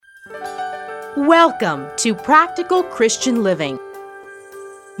Welcome to Practical Christian Living.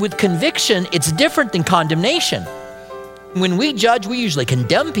 With conviction, it's different than condemnation. When we judge, we usually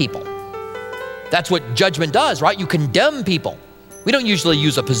condemn people. That's what judgment does, right? You condemn people. We don't usually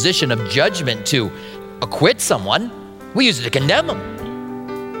use a position of judgment to acquit someone. We use it to condemn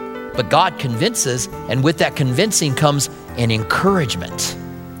them. But God convinces, and with that convincing comes an encouragement.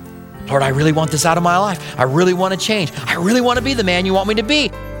 Lord, I really want this out of my life. I really want to change. I really want to be the man you want me to be.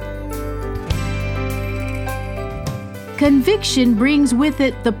 Conviction brings with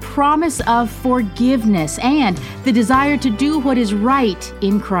it the promise of forgiveness and the desire to do what is right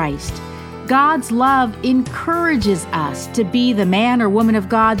in Christ. God's love encourages us to be the man or woman of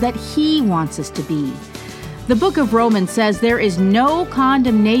God that He wants us to be. The book of Romans says there is no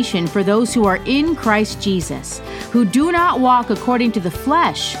condemnation for those who are in Christ Jesus, who do not walk according to the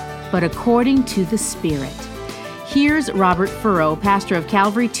flesh, but according to the Spirit. Here's Robert Furrow, pastor of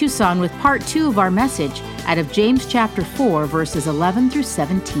Calvary Tucson, with part 2 of our message out of James chapter 4, verses 11 through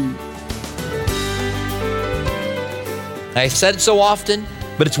 17. I've said it so often,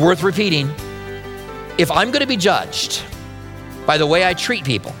 but it's worth repeating. If I'm going to be judged by the way I treat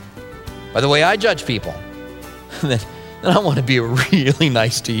people, by the way I judge people, then I want to be really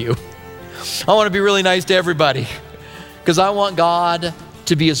nice to you. I want to be really nice to everybody because I want God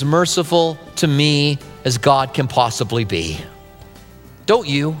to be as merciful to me as God can possibly be. Don't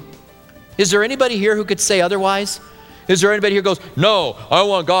you? Is there anybody here who could say otherwise? Is there anybody here who goes, no, I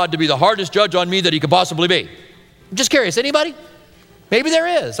want God to be the hardest judge on me that He could possibly be? I'm just curious, anybody? Maybe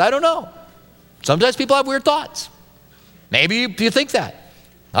there is, I don't know. Sometimes people have weird thoughts. Maybe you think that.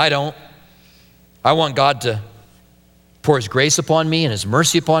 I don't. I want God to pour His grace upon me and His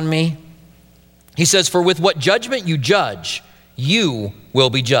mercy upon me. He says, for with what judgment you judge, you will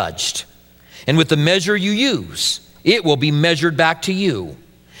be judged. And with the measure you use, it will be measured back to you.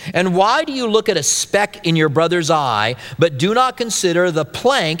 And why do you look at a speck in your brother's eye, but do not consider the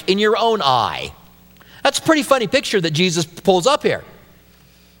plank in your own eye? That's a pretty funny picture that Jesus pulls up here.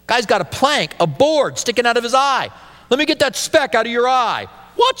 Guy's got a plank, a board sticking out of his eye. Let me get that speck out of your eye.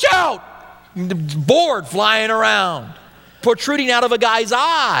 Watch out! The board flying around, protruding out of a guy's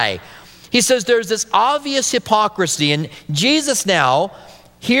eye. He says there's this obvious hypocrisy. And Jesus now,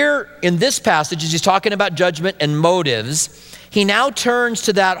 here in this passage, as he's talking about judgment and motives, he now turns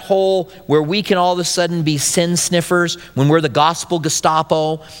to that whole where we can all of a sudden be sin sniffers, when we're the gospel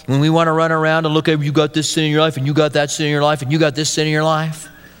Gestapo, when we want to run around and look at, you got this sin in your life, and you got that sin in your life, and you got this sin in your life.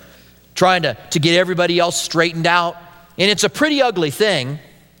 Trying to get everybody else straightened out. And it's a pretty ugly thing.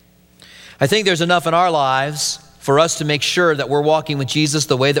 I think there's enough in our lives for us to make sure that we're walking with Jesus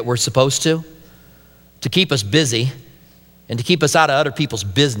the way that we're supposed to keep us busy and to keep us out of other people's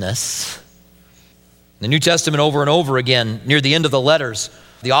business. The New Testament over and over again, near the end of the letters,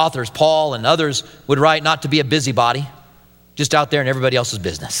 the authors, Paul and others, would write not to be a busybody, just out there in everybody else's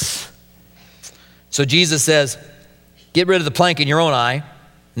business. So Jesus says, get rid of the plank in your own eye.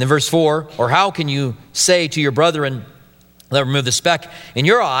 And then verse 4, or how can you say to your brother, and let remove the speck in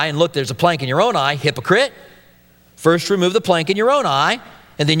your eye, and look, there's a plank in your own eye, hypocrite? First remove the plank in your own eye,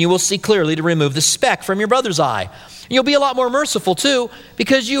 and then you will see clearly to remove the speck from your brother's eye. And you'll be a lot more merciful too,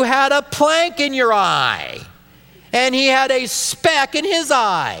 because you had a plank in your eye, and he had a speck in his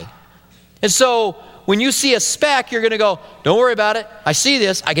eye. And so when you see a speck, you're going to go, don't worry about it. I see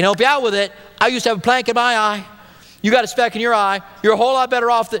this. I can help you out with it. I used to have a plank in my eye. You got a speck in your eye. You're a whole lot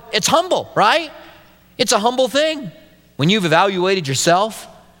better off. It's humble, right? It's a humble thing. When you've evaluated yourself,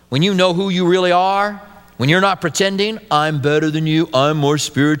 when you know who you really are, when you're not pretending, I'm better than you, I'm more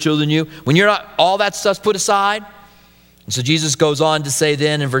spiritual than you, when you're not, all that stuff's put aside. And so Jesus goes on to say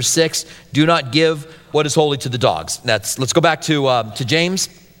then in verse 6, do not give what is holy to the dogs. Let's go back to James.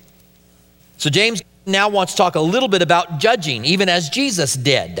 So James now wants to talk a little bit about judging, even as Jesus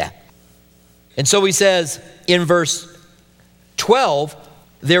did. And so he says in verse 12,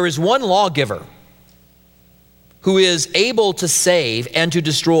 there is one lawgiver who is able to save and to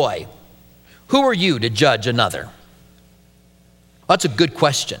destroy. Who are you to judge another? That's a good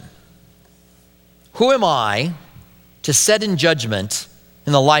question. Who am I to set in judgment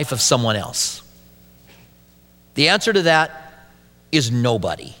in the life of someone else? The answer to that is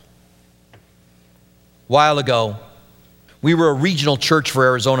nobody. A while ago, we were a regional church for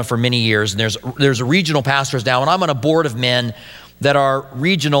Arizona for many years, and there's a regional pastors now, and I'm on a board of men that are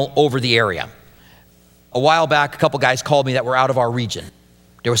regional over the area. A while back, a couple guys called me that were out of our region.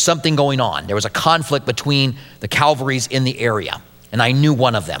 There was something going on. There was a conflict between the Calvaries in the area, and I knew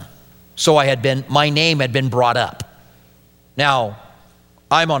one of them. So my name had been brought up. Now,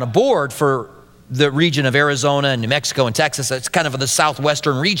 I'm on a board for the region of Arizona and New Mexico and Texas. It's kind of the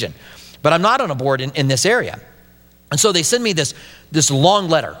southwestern region. But I'm not on a board in this area. And so they send me this long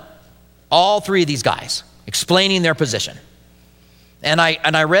letter, all three of these guys, explaining their position. And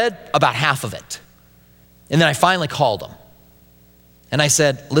I read about half of it. And then I finally called them. And I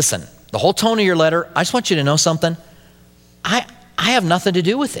said, listen, the whole tone of your letter, I just want you to know something. I have nothing to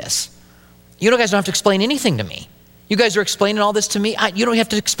do with this. You guys don't have to explain anything to me. You guys are explaining all this to me. You don't have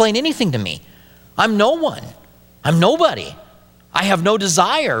to explain anything to me. I'm no one. I'm nobody. I have no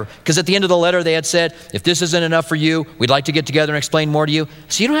desire, because at the end of the letter they had said, if this isn't enough for you, we'd like to get together and explain more to you.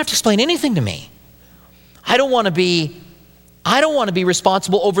 So you don't have to explain anything to me. I don't want to be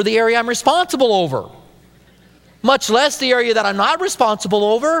responsible over the area I'm responsible over, much less the area that I'm not responsible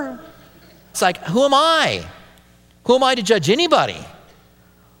over. It's like, who am I? Who am I to judge anybody?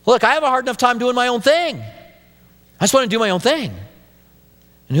 Look, I have a hard enough time doing my own thing. I just want to do my own thing.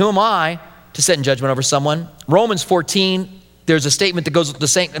 And who am I to sit in judgment over someone? Romans 14, there's a statement that goes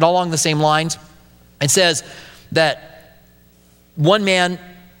along the same lines. It says that one man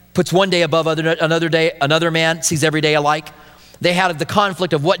puts one day above another day, another man sees every day alike. They had the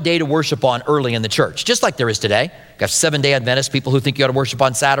conflict of what day to worship on early in the church, just like there is today. You got Seventh-day Adventists, people who think you ought to worship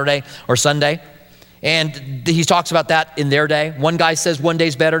on Saturday or Sunday. And he talks about that in their day. One guy says one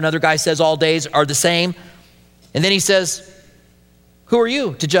day's better, another guy says all days are the same. And then he says, who are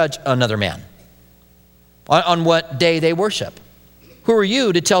you to judge another man on what day they worship? Who are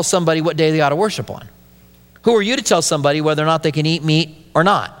you to tell somebody what day they ought to worship on? Who are you to tell somebody whether or not they can eat meat or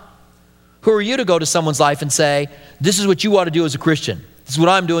not? Who are you to go to someone's life and say, this is what you ought to do as a Christian. This is what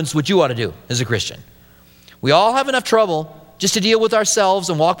I'm doing, this is what you ought to do as a Christian. We all have enough trouble just to deal with ourselves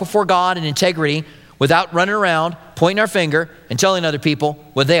and walk before God in integrity without running around, pointing our finger, and telling other people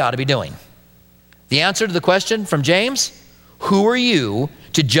what they ought to be doing. The answer to the question from James, who are you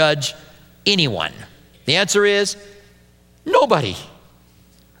to judge anyone? The answer is nobody.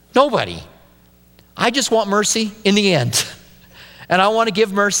 Nobody. I just want mercy in the end. And I want to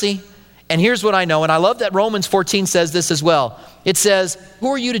give mercy. And here's what I know, and I love that Romans 14 says this as well. It says, who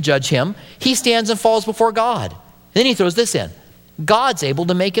are you to judge him? He stands and falls before God. Then he throws this in. God's able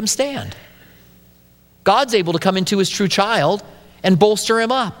to make him stand. God's able to come into his true child and bolster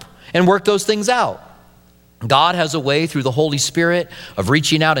him up and work those things out. God has a way through the Holy Spirit of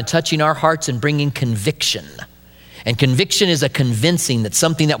reaching out and touching our hearts and bringing conviction. And conviction is a convincing that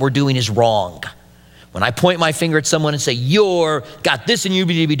something that we're doing is wrong. When I point my finger at someone and say, you're got this and you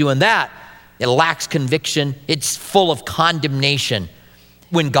need to be doing that, it lacks conviction. It's full of condemnation.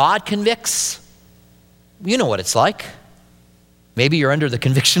 When God convicts, you know what it's like. Maybe you're under the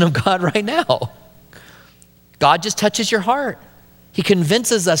conviction of God right now. God just touches your heart. He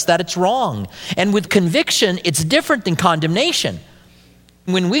convinces us that it's wrong. And with conviction, it's different than condemnation.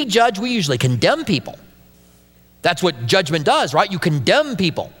 When we judge, we usually condemn people. That's what judgment does, right? You condemn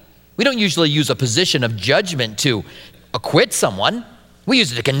people. We don't usually use a position of judgment to acquit someone. We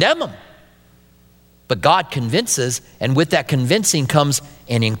use it to condemn them. But God convinces, and with that convincing comes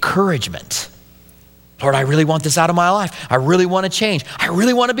an encouragement. Lord, I really want this out of my life. I really want to change. I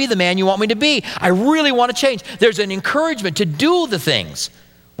really want to be the man you want me to be. I really want to change. There's an encouragement to do the things.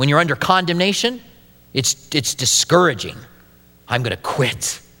 When you're under condemnation, it's discouraging. I'm going to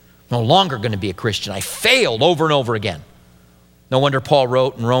quit. No longer going to be a Christian. I failed over and over again. No wonder Paul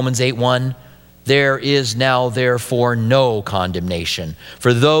wrote in Romans 8:1, there is now therefore no condemnation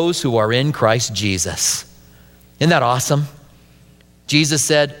for those who are in Christ Jesus. Isn't that awesome? Jesus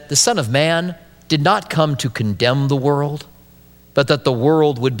said, the Son of Man did not come to condemn the world, but that the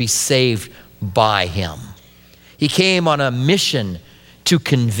world would be saved by him. He came on a mission to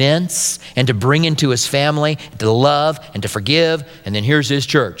convince and to bring into his family, to love and to forgive. And then here's his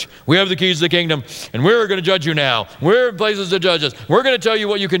church. We have the keys to the kingdom, and we're going to judge you now. We're in places to judge us. We're going to tell you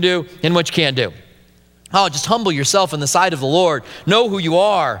what you can do and what you can't do. Oh, just humble yourself in the sight of the Lord. Know who you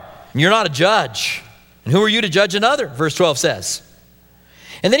are. And you're not a judge. And who are you to judge another? Verse 12 says.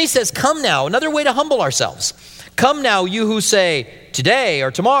 And then he says, come now, another way to humble ourselves. Come now, you who say, today or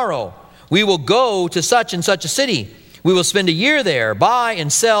tomorrow, we will go to such and such a city. We will spend a year there, buy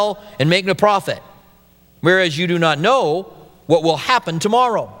and sell and make no profit. Whereas you do not know what will happen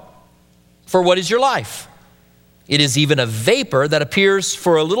tomorrow. For what is your life? It is even a vapor that appears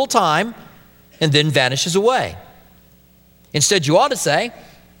for a little time and then vanishes away. Instead, you ought to say,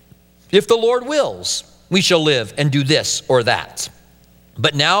 if the Lord wills, we shall live and do this or that.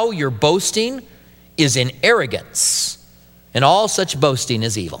 But now your boasting is in arrogance, and all such boasting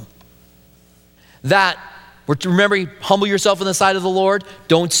is evil. That Remember, humble yourself in the sight of the Lord.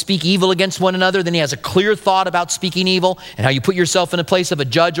 Don't speak evil against one another. Then he has a clear thought about speaking evil and how you put yourself in a place of a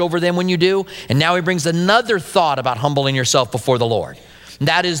judge over them when you do. And now he brings another thought about humbling yourself before the Lord. And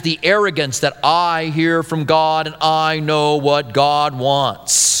that is the arrogance that I hear from God and I know what God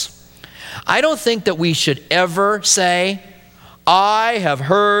wants. I don't think that we should ever say, I have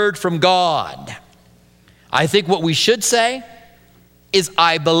heard from God. I think what we should say is,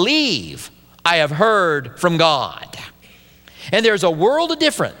 I believe I have heard from God. And there's a world of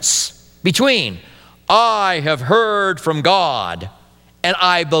difference between I have heard from God and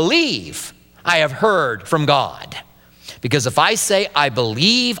I believe I have heard from God. Because if I say I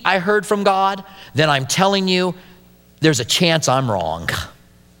believe I heard from God, then I'm telling you there's a chance I'm wrong.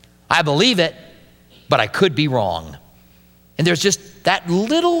 I believe it, but I could be wrong. And there's just that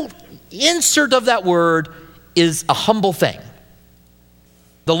little insert of that word is a humble thing.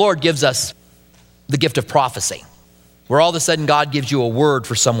 The Lord gives us the gift of prophecy, where all of a sudden God gives you a word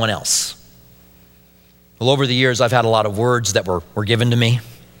for someone else. Well, over the years, I've had a lot of words that were given to me.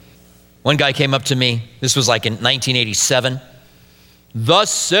 One guy came up to me, this was like in 1987.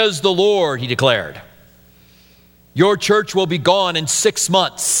 Thus says the Lord, he declared, your church will be gone in 6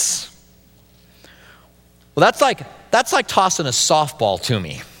 months. Well, that's like tossing a softball to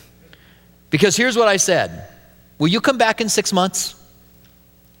me. Because here's what I said. Will you come back in 6 months?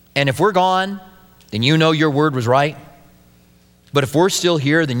 And if we're gone, then you know your word was right. But if we're still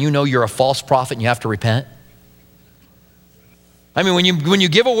here, then you know you're a false prophet and you have to repent. I mean, when you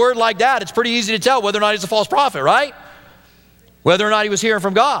give a word like that, it's pretty easy to tell whether or not he's a false prophet, right? Whether or not he was hearing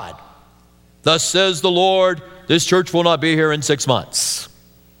from God. Thus says the Lord, this church will not be here in 6 months.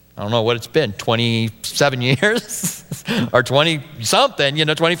 I don't know what it's been, 27 years or 20 something,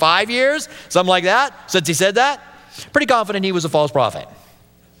 25 years, something like that, since he said that. Pretty confident he was a false prophet.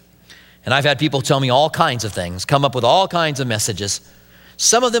 And I've had people tell me all kinds of things, come up with all kinds of messages.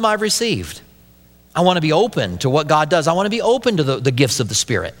 Some of them I've received. I want to be open to what God does. I want to be open to the gifts of the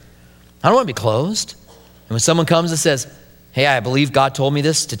Spirit. I don't want to be closed. And when someone comes and says, hey, I believe God told me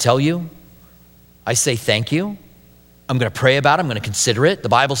this to tell you, I say thank you. I'm going to pray about it. I'm going to consider it. The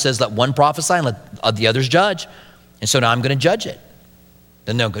Bible says let one prophesy and let the others judge. And so now I'm going to judge it.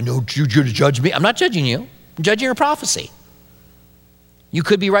 Then they'll go, no, you're going to judge me. I'm not judging you. I'm judging your prophecy. You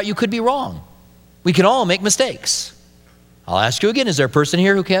could be right, you could be wrong. We can all make mistakes. I'll ask you again, is there a person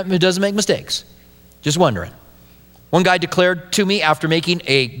here who doesn't make mistakes? Just wondering. One guy declared to me after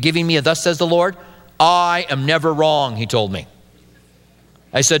giving me a thus says the Lord, I am never wrong, he told me.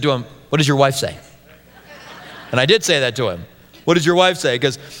 I said to him, what does your wife say? And I did say that to him. What does your wife say?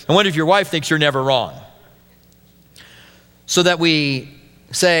 Because I wonder if your wife thinks you're never wrong. So that we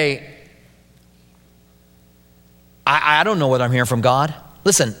say, I don't know whether I'm hearing from God.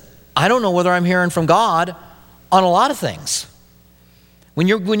 Listen, I don't know whether I'm hearing from God on a lot of things. When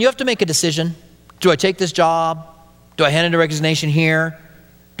you have to make a decision, do I take this job? Do I hand in a resignation here?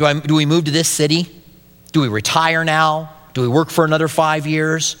 Do we move to this city? Do we retire now? Do we work for another 5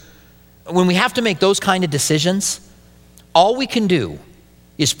 years? When we have to make those kind of decisions, all we can do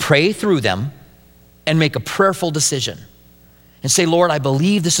is pray through them and make a prayerful decision and say, Lord, I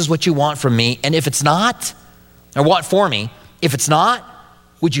believe this is what you want from me. And if it's not, or what for me, if it's not,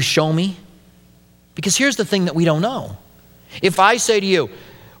 would you show me? Because here's the thing that we don't know. If I say to you,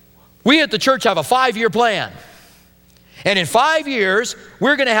 we at the church have a 5-year plan. And in 5 years,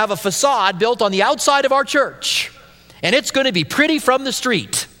 we're going to have a facade built on the outside of our church. And it's going to be pretty from the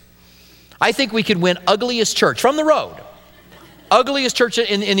street. I think we could win ugliest church from the road. Ugliest church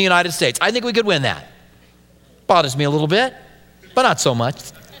in the United States. I think we could win that. Bothers me a little bit, but not so much.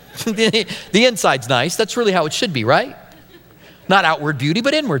 The inside's nice. That's really how it should be, right? Not outward beauty,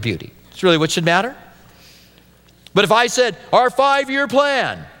 but inward beauty. It's really what should matter. But if I said, our 5-year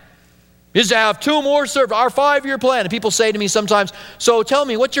plan is to have 2 more served, our 5-year plan. And people say to me sometimes, so tell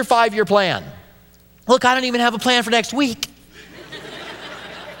me, what's your 5-year plan? Look, I don't even have a plan for next week.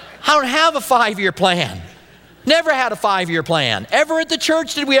 I don't have a 5-year plan. Never had a 5-year plan. Ever at the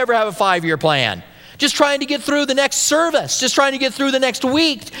church did we ever have a 5-year plan. Just trying to get through the next service. Just trying to get through the next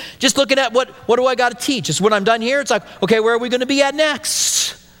week. Just looking at what do I got to teach? Just when I'm done here, it's like, okay, where are we going to be at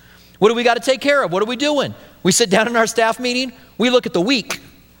next? What do we got to take care of? What are we doing? We sit down in our staff meeting. We look at the week.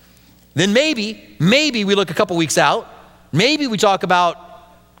 Then maybe we look a couple weeks out. Maybe we talk about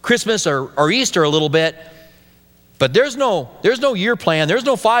Christmas or Easter a little bit. But there's no year plan. There's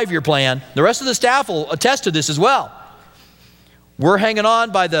no 5-year plan. The rest of the staff will attest to this as well. We're hanging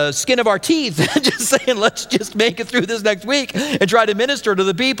on by the skin of our teeth, just saying, let's just make it through this next week and try to minister to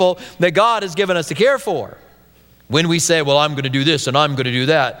the people that God has given us to care for. When we say, well, I'm going to do this and I'm going to do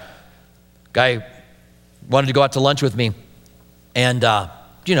that. Guy wanted to go out to lunch with me. And,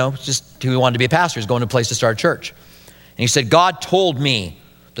 just he wanted to be a pastor. He was going to a place to start a church. And he said, God told me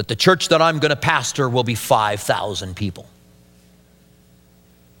that the church that I'm going to pastor will be 5,000 people.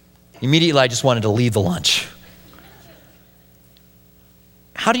 Immediately, I just wanted to leave the lunch.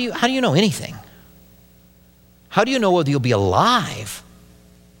 How do you know anything? How do you know whether you'll be alive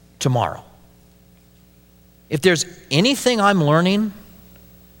tomorrow? If there's anything I'm learning,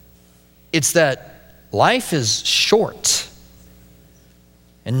 it's that life is short.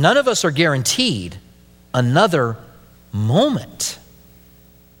 And none of us are guaranteed another moment.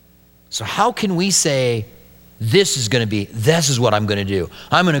 So how can we say, this is what I'm going to do.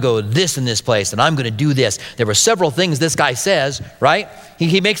 I'm going to go this in this place, and I'm going to do this. There were several things this guy says, right?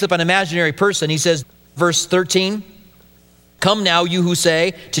 He makes up an imaginary person. He says, verse 13, come now, you who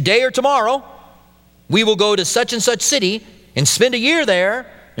say, today or tomorrow, we will go to such and such city and spend a year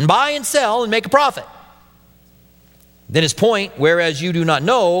there and buy and sell and make a profit. Then his point, whereas you do not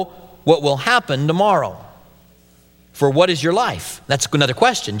know what will happen tomorrow. For what is your life? That's another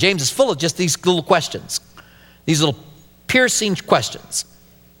question. James is full of just these little questions. These little piercing questions.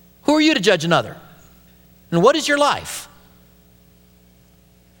 Who are you to judge another? And what is your life?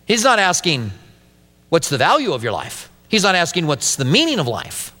 He's not asking, what's the value of your life? He's not asking, what's the meaning of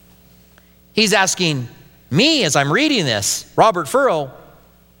life? He's asking me, as I'm reading this, Robert Furrow,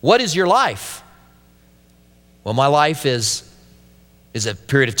 what is your life? Well, my life is a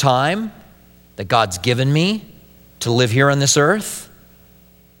period of time that God's given me to live here on this earth.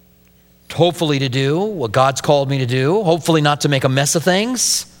 Hopefully to do what God's called me to do. Hopefully not to make a mess of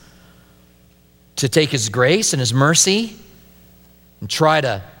things. To take His grace and His mercy and try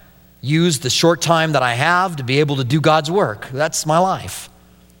to use the short time that I have to be able to do God's work. That's my life.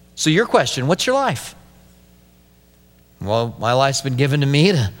 So your question, what's your life? Well, my life's been given to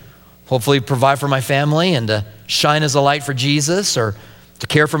me to hopefully provide for my family and to shine as a light for Jesus, or to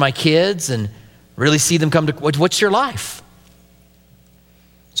care for my kids and really see them come to, what's your life?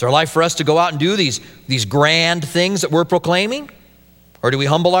 Is our life for us to go out and do these grand things that we're proclaiming? Or do we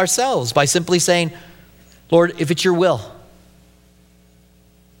humble ourselves by simply saying, Lord, if it's your will,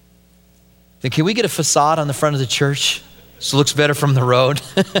 then can we get a facade on the front of the church so it looks better from the road?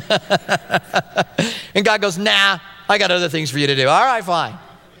 And God goes, nah, I got other things for you to do. All right, fine.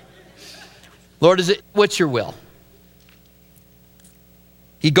 Lord, what's your will?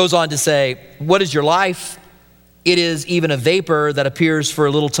 He goes on to say, what is your life? It is even a vapor that appears for a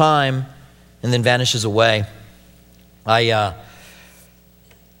little time and then vanishes away. I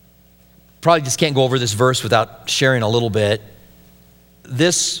probably just can't go over this verse without sharing a little bit.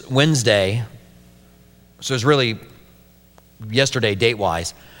 This Wednesday, so it's really yesterday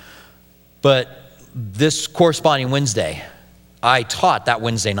date-wise, but this corresponding Wednesday, I taught that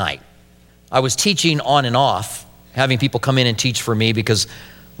Wednesday night. I was teaching on and off, having people come in and teach for me because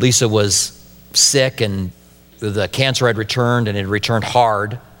Lisa was sick and the cancer had returned, and it returned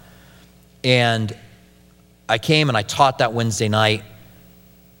hard. And I came and I taught that Wednesday night,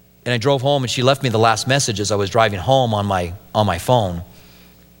 and I drove home, and she left me the last message as I was driving home on my phone.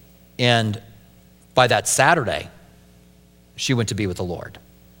 And by that Saturday, she went to be with the Lord.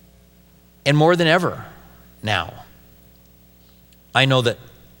 And more than ever now, I know that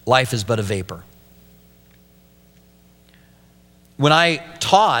life is but a vapor. When I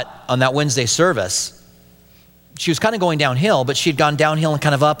taught on that Wednesday service, she was kind of going downhill, but she had gone downhill and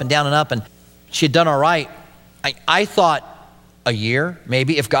kind of up and down and up, and she had done all right. I thought a year,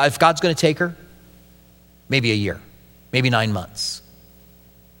 maybe, if God's going to take her, maybe a year, maybe 9 months.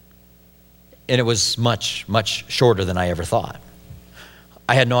 And it was much, much shorter than I ever thought.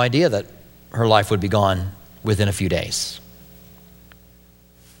 I had no idea that her life would be gone within a few days.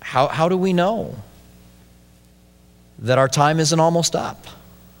 How do we know that our time isn't almost up?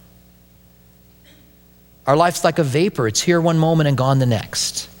 Our life's like a vapor. It's here one moment and gone the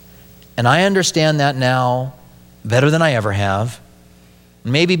next. And I understand that now better than I ever have.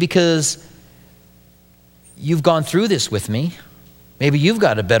 Maybe because you've gone through this with me. Maybe you've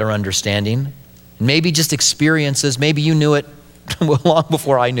got a better understanding. Maybe just experiences. Maybe you knew it long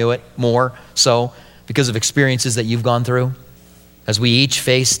before I knew it, more so because of experiences that you've gone through. As we each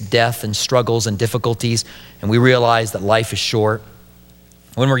face death and struggles and difficulties, and we realize that life is short.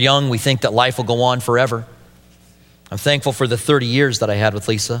 When we're young, we think that life will go on forever. I'm thankful for the 30 years that I had with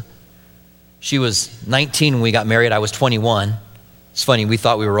Lisa. She was 19 when we got married. I was 21. It's funny, we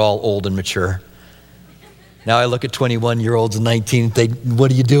thought we were all old and mature. Now I look at 21-year-olds and 19 and think,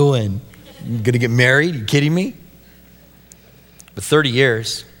 what are you doing? You gonna get married? Are you kidding me? But 30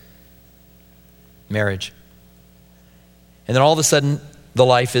 years, marriage. And then all of a sudden, the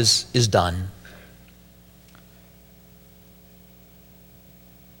life is done.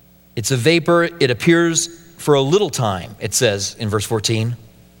 It's a vapor. It appears for a little time, it says in verse 14,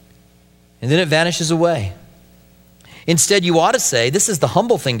 and then it vanishes away. Instead, you ought to say, this is the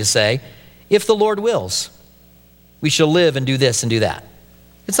humble thing to say, if the Lord wills, we shall live and do this and do that.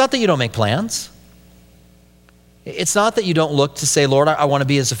 It's not that you don't make plans. It's not that you don't look to say, Lord, I want to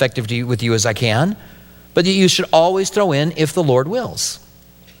be as effective with you as I can, but you should always throw in, if the Lord wills.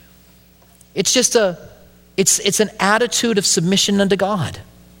 It's just it's an attitude of submission unto God.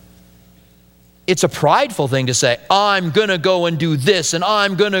 It's a prideful thing to say, I'm going to go and do this, and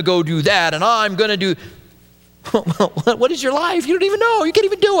I'm going to go do that, and I'm going to do... What is your life? You don't even know. You can't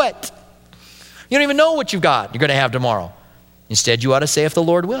even do it. You don't even know what you've got you're going to have tomorrow. Instead, you ought to say, if the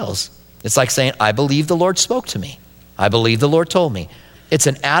Lord wills. It's like saying, I believe the Lord spoke to me. I believe the Lord told me. It's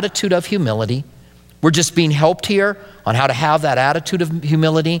an attitude of humility. We're just being helped here on how to have that attitude of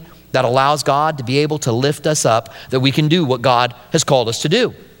humility that allows God to be able to lift us up, that we can do what God has called us to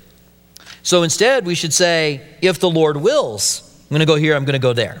do. So instead, we should say, if the Lord wills, I'm going to go here, I'm going to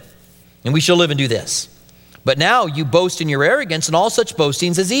go there, and we shall live and do this. But now you boast in your arrogance, and all such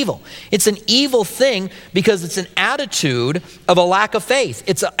boastings is evil. It's an evil thing because it's an attitude of a lack of faith.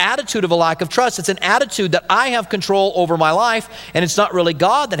 It's an attitude of a lack of trust. It's an attitude that I have control over my life, and it's not really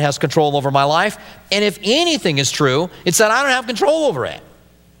God that has control over my life. And if anything is true, it's that I don't have control over it,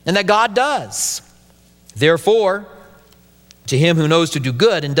 and that God does. Therefore, to him who knows to do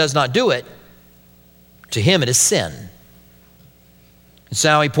good and does not do it, to him it is sin. And so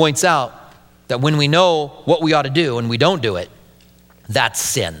now he points out that when we know what we ought to do and we don't do it, that's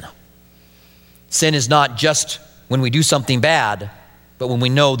sin. Sin is not just when we do something bad, but when we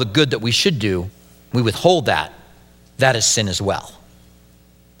know the good that we should do, we withhold that. That is sin as well.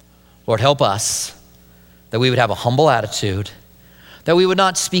 Lord, help us that we would have a humble attitude, that we would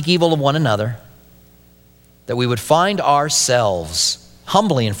not speak evil of one another, that we would find ourselves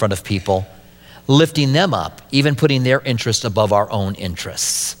humbly in front of people, lifting them up, even putting their interest above our own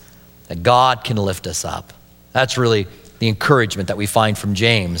interests. That God can lift us up. That's really the encouragement that we find from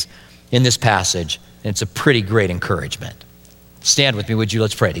James in this passage, and it's a pretty great encouragement. Stand with me, would you?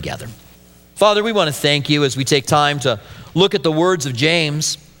 Let's pray together. Father, we want to thank you as we take time to look at the words of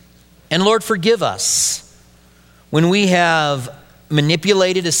James. And Lord, forgive us when we have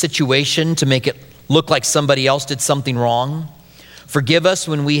manipulated a situation to make it look like somebody else did something wrong. Forgive us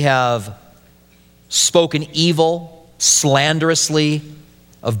when we have spoken evil, slanderously,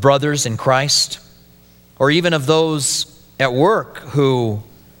 of brothers in Christ, or even of those at work who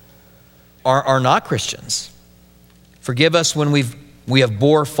are not Christians. Forgive us when we have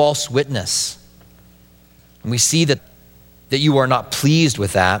bore false witness, and we see that you are not pleased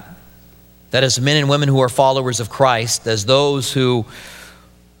with that, that as men and women who are followers of Christ, as those who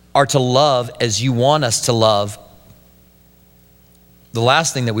are to love as you want us to love, the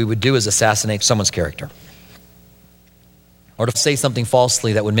last thing that we would do is assassinate someone's character, or to say something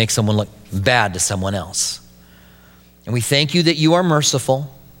falsely that would make someone look bad to someone else. And we thank you that you are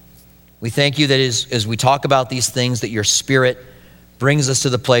merciful. We thank you that as we talk about these things, that your Spirit brings us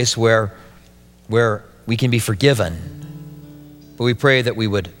to the place where we can be forgiven. But we pray that we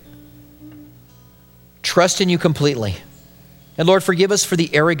would trust in you completely. And Lord, forgive us for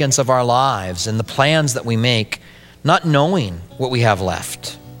the arrogance of our lives and the plans that we make, not knowing what we have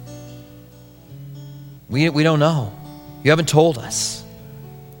left. We don't know. You haven't told us.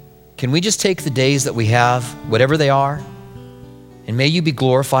 Can we just take the days that we have, whatever they are, and may you be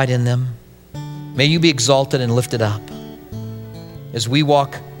glorified in them. May you be exalted and lifted up as we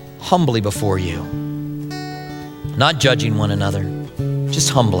walk humbly before you, not judging one another, just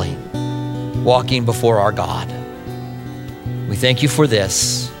humbly walking before our God. We thank you for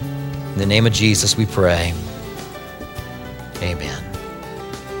this. In the name of Jesus we pray. Amen.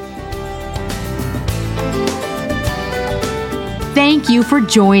 Thank you for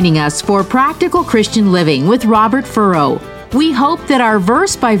joining us for Practical Christian Living with Robert Furrow. We hope that our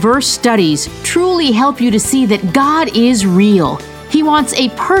verse-by-verse studies truly help you to see that God is real. He wants a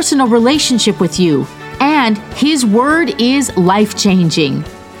personal relationship with you, and His Word is life-changing.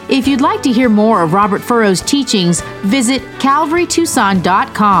 If you'd like to hear more of Robert Furrow's teachings, visit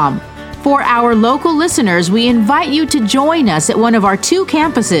CalvaryTucson.com. For our local listeners, we invite you to join us at one of our two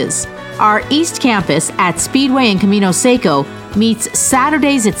campuses. Our East Campus at Speedway and Camino Seco meets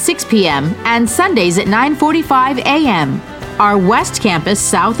Saturdays at 6 p.m. and Sundays at 9:45 a.m. Our West Campus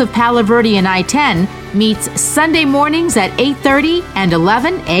south of Palo Verde and I-10 meets Sunday mornings at 8:30 and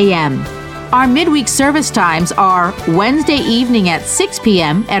 11 a.m. Our midweek service times are Wednesday evening at 6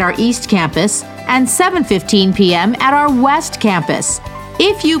 p.m. at our East Campus and 7:15 p.m. at our West Campus.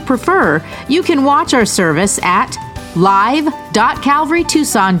 If you prefer, you can watch our service at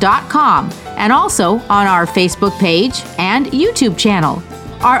live.calvarytucson.com, and also on our Facebook page and YouTube channel.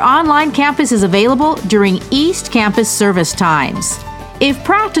 Our online campus is available during East Campus service times. If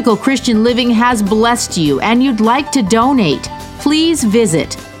Practical Christian Living has blessed you and you'd like to donate, please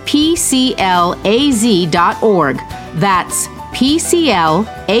visit PCLAZ.org. That's PCLAZ.org,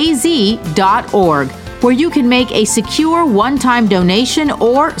 where you can make a secure one-time donation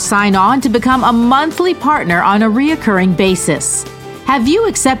or sign on to become a monthly partner on a reoccurring basis. Have you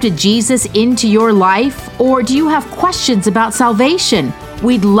accepted Jesus into your life, or do you have questions about salvation?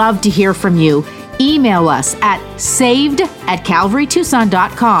 We'd love to hear from you. Email us at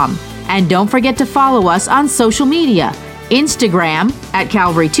saved@calvarytucson.com. And don't forget to follow us on social media, Instagram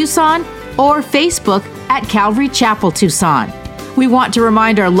 @Calvary Tucson or Facebook @Calvary Chapel Tucson. We want to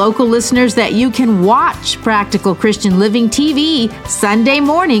remind our local listeners that you can watch Practical Christian Living TV Sunday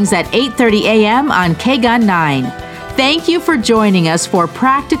mornings at 8:30 a.m. on KGUN 9. Thank you for joining us for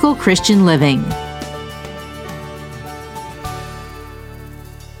Practical Christian Living.